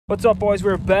What's up, boys?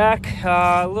 We're back.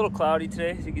 A little cloudy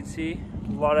today, as you can see.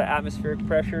 A lot of atmospheric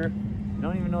pressure. You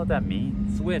don't even know what that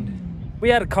means. It's wind. We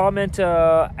had a comment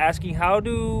asking how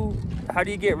do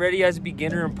you get ready as a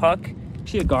beginner in puck?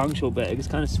 Actually, a Gong Show bag. It's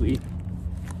kind of sweet.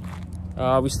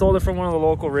 We stole it from one of the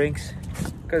local rinks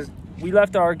because we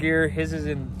left our gear. His is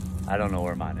in. I don't know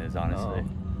where mine is, honestly.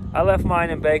 I left mine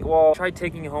in Bagwell. Tried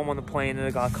taking it home on the plane and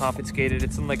it got confiscated.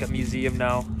 It's in like a museum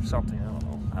now or something. I don't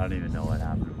know. I don't even know what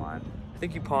happened to mine. I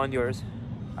think you pawned yours.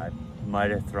 I might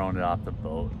have thrown it off the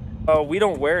boat. We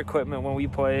don't wear equipment when we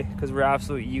play because we're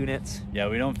absolute units. Yeah,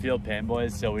 we don't feel pain,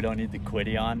 boys, so we don't need the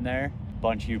quitty on there.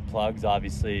 Bunch of you plugs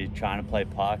obviously trying to play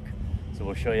puck. So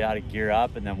we'll show you how to gear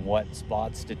up and then what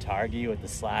spots to target with the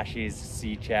slashies,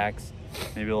 C-checks,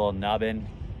 maybe a little nubbin.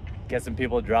 Get some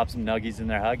people to drop some nuggies in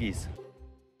their huggies.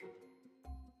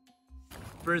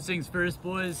 First things first,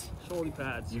 boys. Shoulder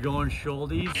pads. You're going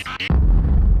shouldies.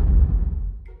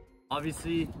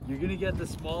 Obviously, you're gonna get the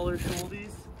smaller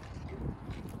shouldies.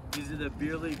 These are the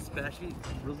beer league special.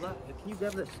 Relax. Can you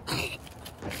grab this?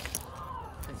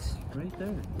 It's right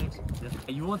there. Thanks.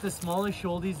 Yeah. You want the smaller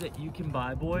shouldies that you can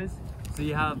buy, boys, so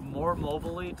you have more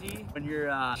mobility when you're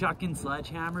chucking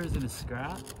sledgehammers in a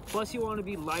scrap. Plus, you want to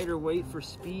be lighter weight for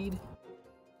speed.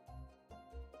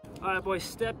 All right, boys.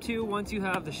 Step 2. Once you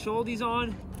have the shouldies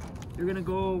on, you're gonna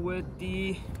go with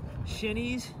the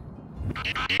shinnies.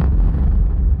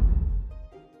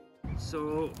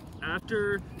 So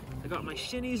after I got my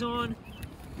shinnies on,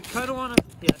 you kind of want to,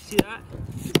 yeah, see that?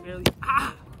 You barely,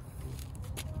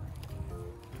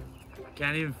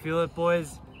 Can't even feel it,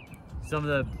 boys. Some of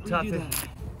the toughest.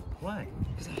 What?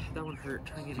 Because that one hurt.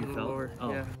 Try and get it a You little felt? lower.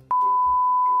 Oh. Yeah.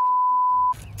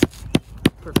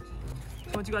 Perfect.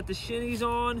 So once you got the shinnies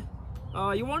on,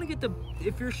 you want to get the,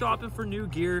 if you're shopping for new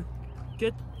gear,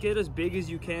 get as big as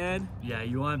you can. Yeah,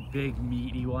 you want big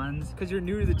meaty ones. Because you're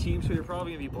new to the team, so you're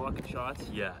probably going to be blocking shots.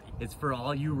 Yeah, it's for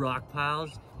all you rock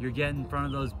piles. You're getting in front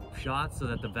of those shots so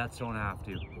that the vets don't have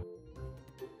to.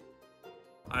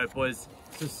 All right, boys,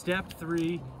 so step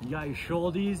 3, you got your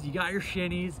shouldies, you got your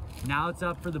shinnies. Now it's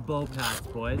up for the bow pads,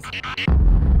 boys.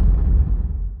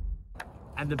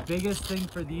 And the biggest thing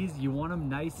for these, you want them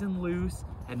nice and loose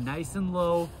and nice and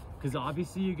low, because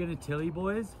obviously you're gonna tilly,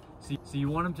 boys. So you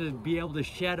want them to be able to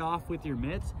shed off with your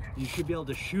mitts. You should be able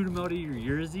to shoot them out of your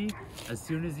jersey as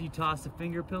soon as you toss the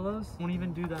finger pillows. Don't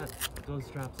even do that, those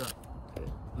straps up.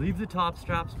 Leave the top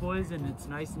straps, boys, and it's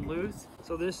nice and loose.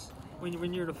 So this,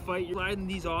 when you're in a fight, you're sliding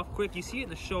these off quick. You see it in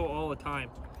the show all the time.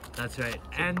 That's right.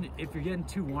 And if you're getting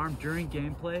too warm during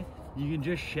gameplay, you can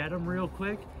just shed them real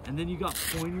quick, and then you got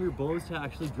pointier bows to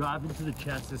actually drive into the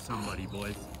chest of somebody,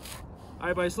 boys. All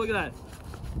right, boys, look at that.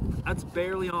 That's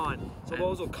barely on. So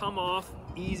those will come off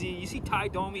easy. You see Ty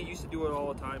Domi used to do it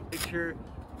all the time. Make sure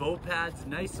bow pads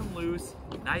nice and loose,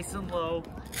 nice and low.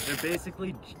 They're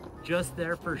basically just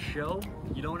there for show.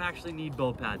 You don't actually need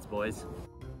bow pads, boys.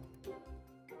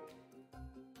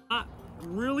 Not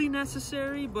really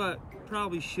necessary, but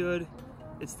probably should.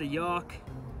 It's the Yock.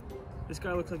 This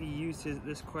guy looks like he used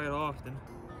this quite often.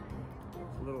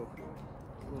 It's a little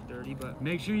dirty, but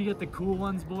make sure you get the cool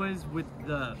ones, boys, with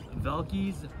the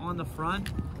Velkies on the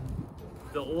front.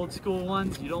 The old school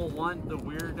ones, you don't want the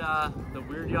weird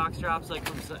Yock straps like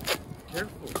from.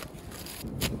 Careful.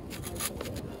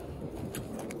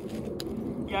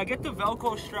 Yeah, get the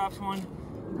Velcro straps one.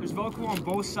 There's Velcro on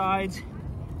both sides,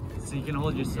 so you can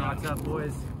hold your socks up,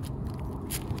 boys.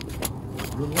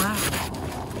 Relax.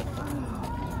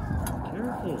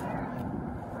 Careful.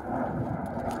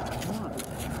 Come on.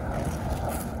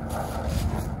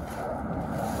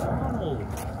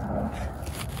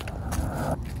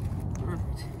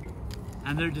 Perfect.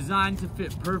 And they're designed to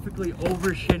fit perfectly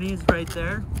over shinnies right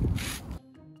there.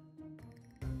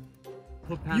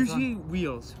 Put pants Usually on.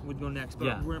 wheels would go next, but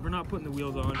yeah. we're not putting the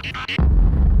wheels on.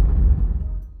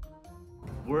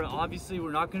 We're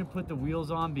not going to put the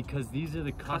wheels on because these are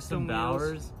the custom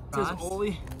Bowers. It says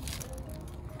Ole.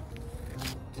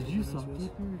 Did you soft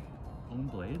tape your own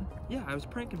blade? Yeah, I was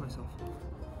pranking myself.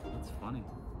 That's funny.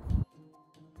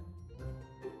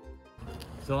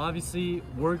 So obviously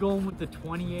we're going with the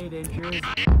 28 inches.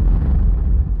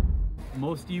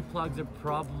 Most of you plugs are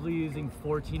probably using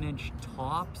 14-inch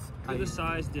tops. For the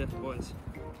size diff, boys.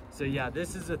 So yeah,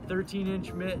 this is a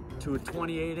 13-inch mitt to a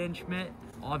 28-inch mitt.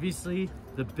 Obviously,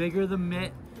 the bigger the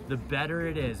mitt, the better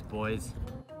it is, boys.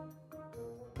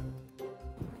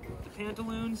 The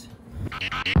pantaloons.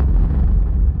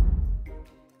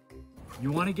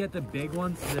 You want to get the big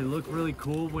ones so they look really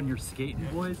cool when you're skating,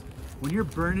 boys. When you're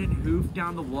burning hoof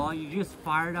down the wall, you just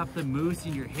fired up the moose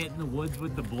and you're hitting the woods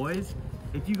with the boys.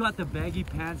 If you got the baggy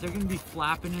pants, they're gonna be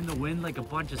flapping in the wind like a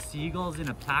bunch of seagulls in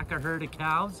a pack of herd of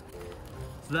cows.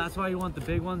 So that's why you want the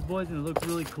big ones, boys, and it looks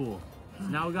really cool. So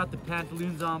now we got the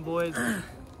pantaloons on, boys.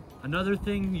 Another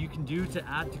thing you can do to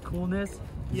add to coolness,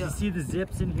 you see the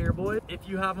zips in here, boys? If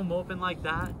you have them open like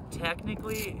that,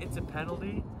 technically it's a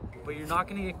penalty, but you're not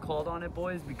gonna get called on it,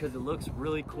 boys, because it looks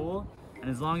really cool. And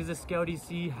as long as the scouties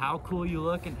see how cool you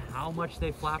look and how much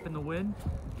they flap in the wind,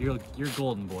 you're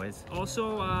golden, boys.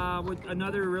 Also, with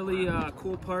another really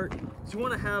cool part, is you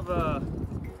want to have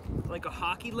like a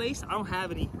hockey lace. I don't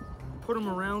have any. Put them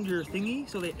around your thingy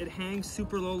so that it hangs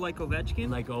super low like Ovechkin.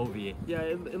 Like Ovi. Yeah,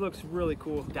 it looks really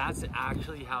cool. That's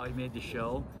actually how I made the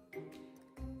show.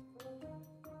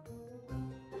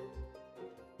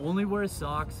 Only wear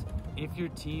socks if your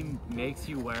team makes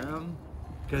you wear them,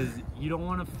 because you don't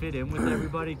want to fit in with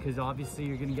everybody, because obviously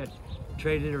you're going to get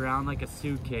traded around like a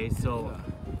suitcase. So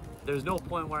there's no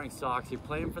point wearing socks. You're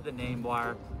playing for the name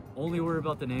bar. Only worry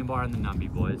about the name bar and the numby,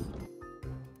 boys.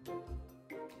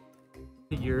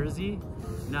 The jersey.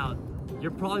 Now,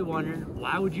 you're probably wondering,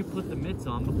 why would you put the mitts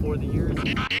on before the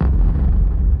jersey?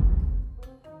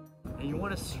 And you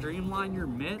want to streamline your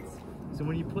mitts, so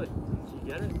when you put, do you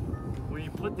get it? When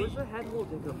you put the... Where's the head hole,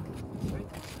 Jacob? Right?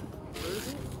 Where is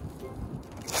it?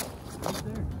 Right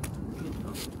there.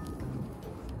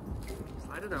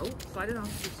 Slide it out. Slide it on the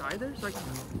side there so I can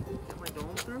get my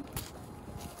dome through.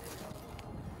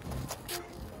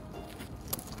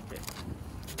 Okay.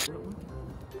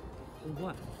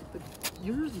 What? The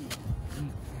jersey.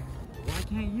 Why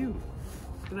can't you?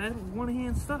 Because I have one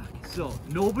hand stuck. So,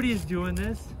 nobody is doing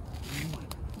this.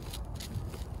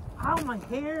 Ow, my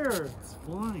hair! It's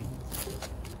fine.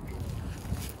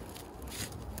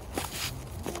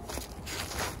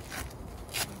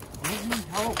 I need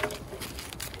help.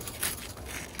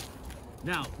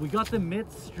 Now, we got the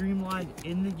mitts streamlined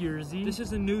in the jersey. This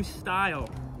is a new style.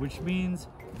 Which means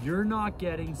you're not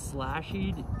getting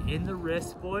slashied in the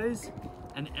wrist, boys.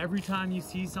 And every time you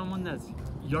see someone that's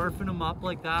yarfing them up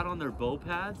like that on their bow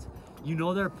pads, you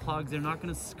know they're pugs, they're not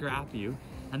gonna scrap you.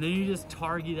 And then you just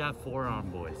target that forearm,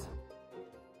 boys.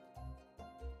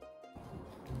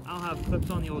 I don't have clips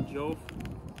on the old Joe.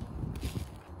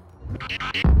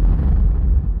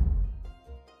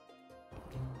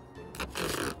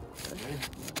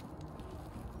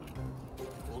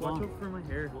 Watch out for my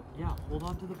hair. Well, yeah, hold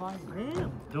on to the visor. I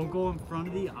am. Don't go in front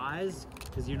of the eyes,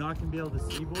 because you're not gonna be able to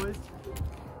see, boys.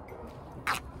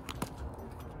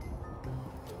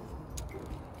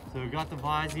 So we got the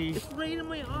visor. It's right in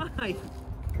my eye.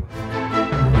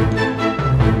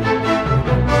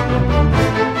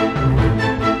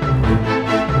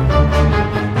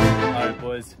 Alright,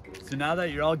 boys. So now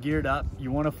that you're all geared up,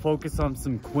 you want to focus on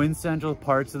some quintessential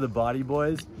parts of the body,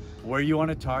 boys, where you want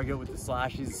to target with the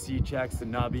slashes, C-checks, the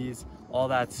nubbies, all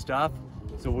that stuff.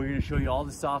 So we're going to show you all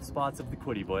the soft spots of the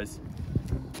quitty, boys.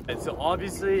 And so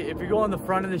obviously, if you go on the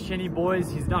front of the shinny,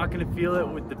 boys, he's not going to feel it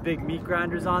with the big meat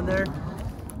grinders on there.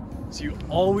 So you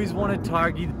always want to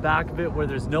target the back of it where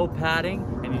there's no padding,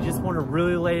 and you just want to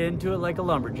really lay into it like a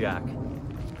lumberjack.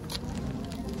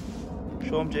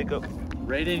 Show him, Jacob.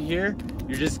 Right in here,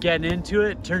 you're just getting into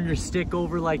it, turn your stick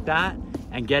over like that,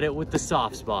 and get it with the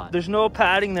soft spot. There's no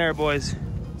padding there, boys.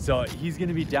 So he's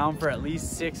gonna be down for at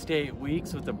least 6 to 8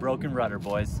 weeks with a broken rudder,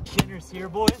 boys. Shinners here,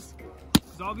 boys.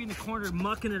 Cause I'll be in the corner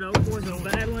mucking it out, boys, and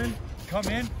battling. Come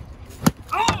in.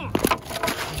 Oh!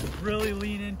 Really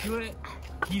lean into it.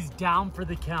 He's down for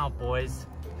the count, boys.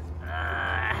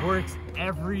 Works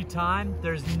every time.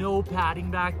 There's no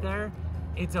padding back there.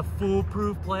 It's a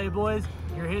foolproof play, boys.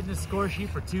 You're hitting the score sheet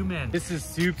for 2 men. This is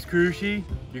Soup's Cruci.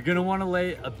 You're gonna wanna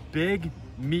lay a big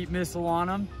meat missile on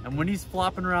him, and when he's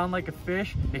flopping around like a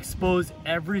fish, expose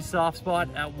every soft spot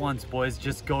at once, boys.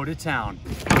 Just go to town.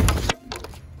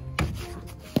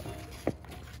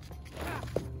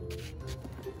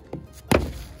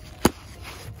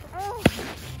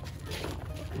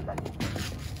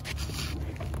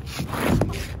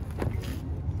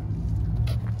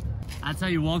 That's how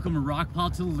you welcome a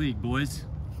rockpaw to the league, boys.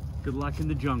 Good luck in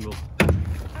the jungle.